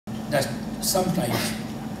that sometimes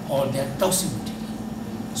or they are toxic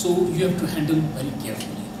material. So you have to handle very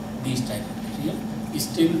carefully these type of material.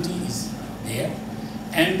 Stability is there,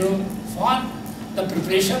 and for the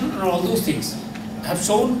preparation and all those things, I have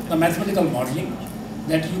shown the mathematical modeling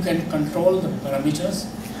that you can control the parameters.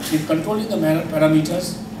 With controlling the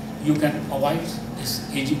parameters, you can avoid this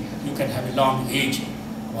aging. You can have a long age,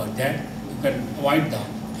 or that you can avoid the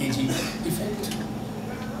aging effect.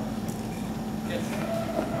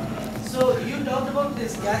 So you talked about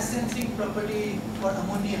this gas sensing property for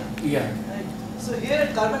ammonia. Yeah. Right. So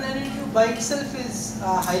here carbon nanotube by itself is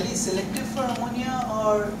highly selective for ammonia,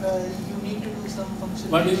 or you need to do some function.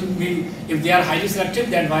 What do you mean? If they are highly selective,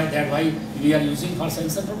 that why we are using for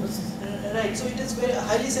sensor purposes. Right. So it is very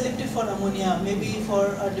highly selective for ammonia. Maybe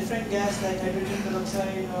for a different gas like hydrogen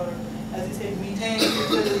peroxide or, as you said, methane, it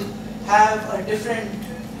will have a different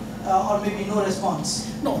or maybe no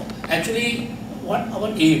response. No, actually, what our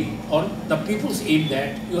aim or the people's aim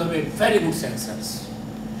that you have a very good sensors.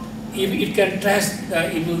 If it can trace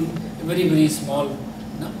even a very small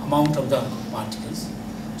amount of the particles.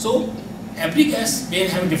 So every gas may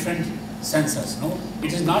have different sensors. No,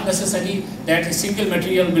 it is not necessary that a single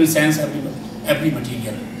material will sense every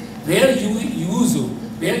material. Where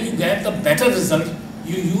you get the better result,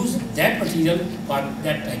 you use that material for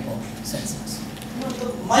that type of sensors.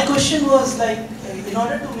 No, my question was like, in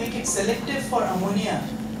order to make it selective for ammonia,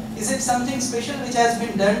 is it something special which has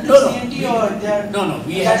been done to CNT, or that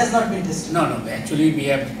has not been tested? No, actually we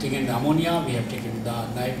have taken the ammonia, we have taken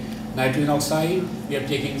the nitrogen oxide, we have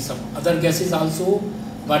taken some other gases also,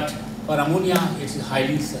 but for ammonia it is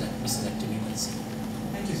highly selective, you can see.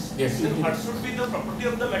 Thank you. Yes. So what should be the property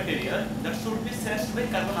of the material that should be sensed by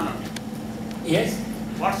carbon nanotube? Yes.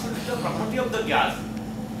 What should be the property of the gas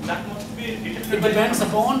that must be detected? It depends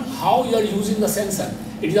upon how you are using the sensor.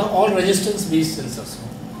 It is all resistance based sensors,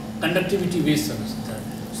 conductivity based sensor.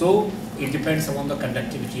 So it depends upon the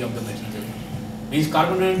conductivity of the material. Means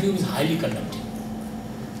carbon nanotube is highly conductive,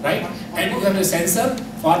 right? And you have a sensor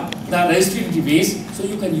for the resistivity base, so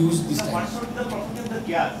you can use this type. What should be the property of the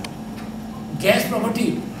gas? Gas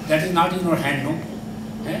property, that is not in your hand, no?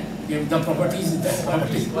 The properties is that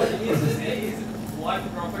property. What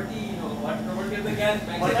property, what property of the gas?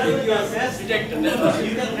 What are the gases detected?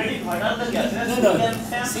 You can predict what are the gases.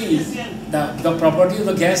 No. See, the property of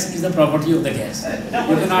the gas is the property of the gas.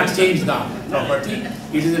 You cannot change the property.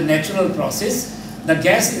 It is a natural process. The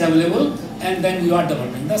gas is available, and then you are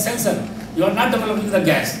developing the sensor. You are not developing the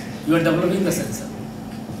gas. You are developing the sensor.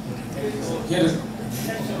 Here is.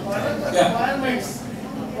 What are the requirements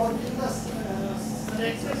for the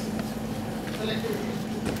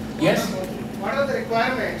selectivity? Yes. What are the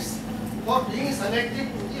requirements for being selective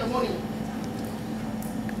to the ammonia?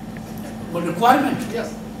 But requirement?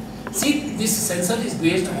 Yes. See, this sensor is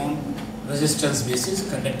based on resistance basis,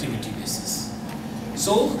 conductivity basis.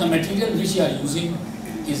 So the material which you are using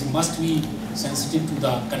must be sensitive to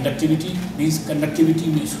the conductivity. Means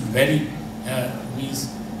conductivity should vary, means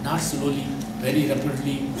not slowly, very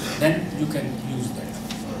rapidly. Then you can use that.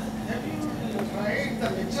 Have you tried the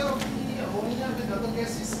mixture of the ammonia with other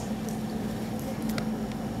gases?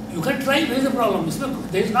 You can try. Where is the problem?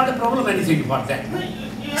 There is not a problem anything about that.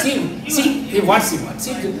 See,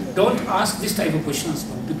 don't ask this type of questions,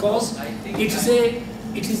 because it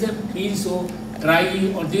is a means so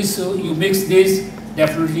dry or this, so you mix this,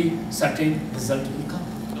 definitely certain result will come.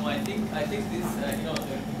 No, I think this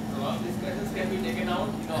the long discussions can be taken out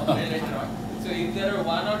later on. So if there are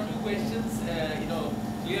one or two questions,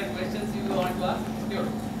 clear questions you want to ask, sure.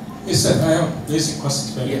 Yes, sir. I have basic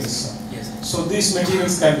questions for Yes. So these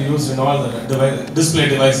materials can be used in all the display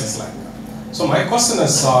devices like that. So my question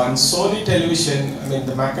is, on Sony television, I mean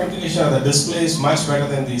the magnification of the display is much better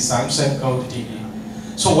than the Samsung Curved TV.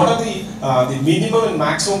 So what are the minimum and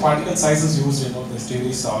maximum particle sizes used in all these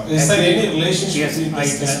TVs? Is there any relationship between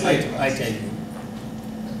this display? I tell you.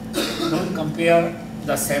 Don't compare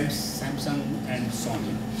the Samsung and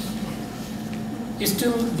Sony.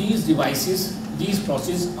 Still these devices, these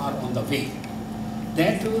processes are on the way.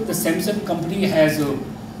 That the Samsung company has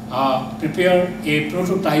prepared a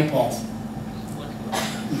prototype of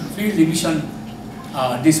field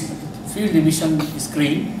emission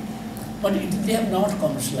screen, but they have not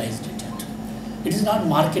commercialized it yet. It is not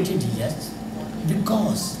marketed yet,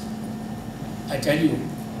 because I tell you,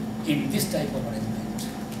 in this type of arrangement,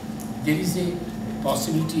 there is a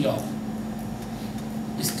possibility of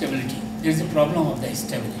stability. There is a problem of the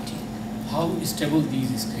stability. How stable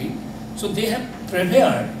these screens. So they have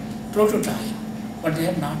prepared prototype, but they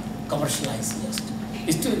have not commercialized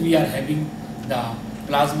yet. Still we are having the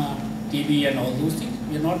plasma TV and all those things.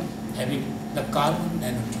 We are not having the carbon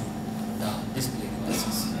nanotube. the display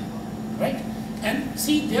devices, right? And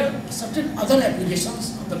see, there are certain other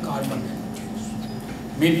applications of the carbon nanotubes.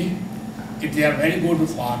 Maybe if they are very good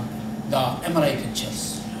for the MRI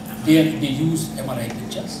pictures, there they use MRI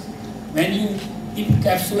pictures. When you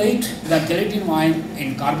encapsulate the gelatin wine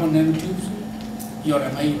in carbon nanotubes, your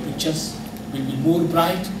MRI pictures will be more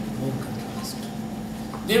bright, more contrast.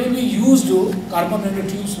 They will be used to, carbon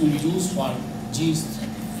nanotubes will be used for genes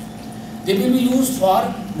therapy. They will be used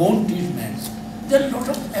for bone treatments. There are a lot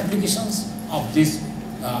of applications of this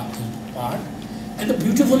part. And the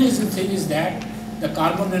beautiful thing is that the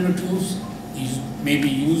carbon nanotubes may be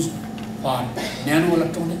used for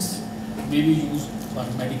nanoelectronics, may be used for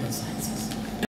medical science.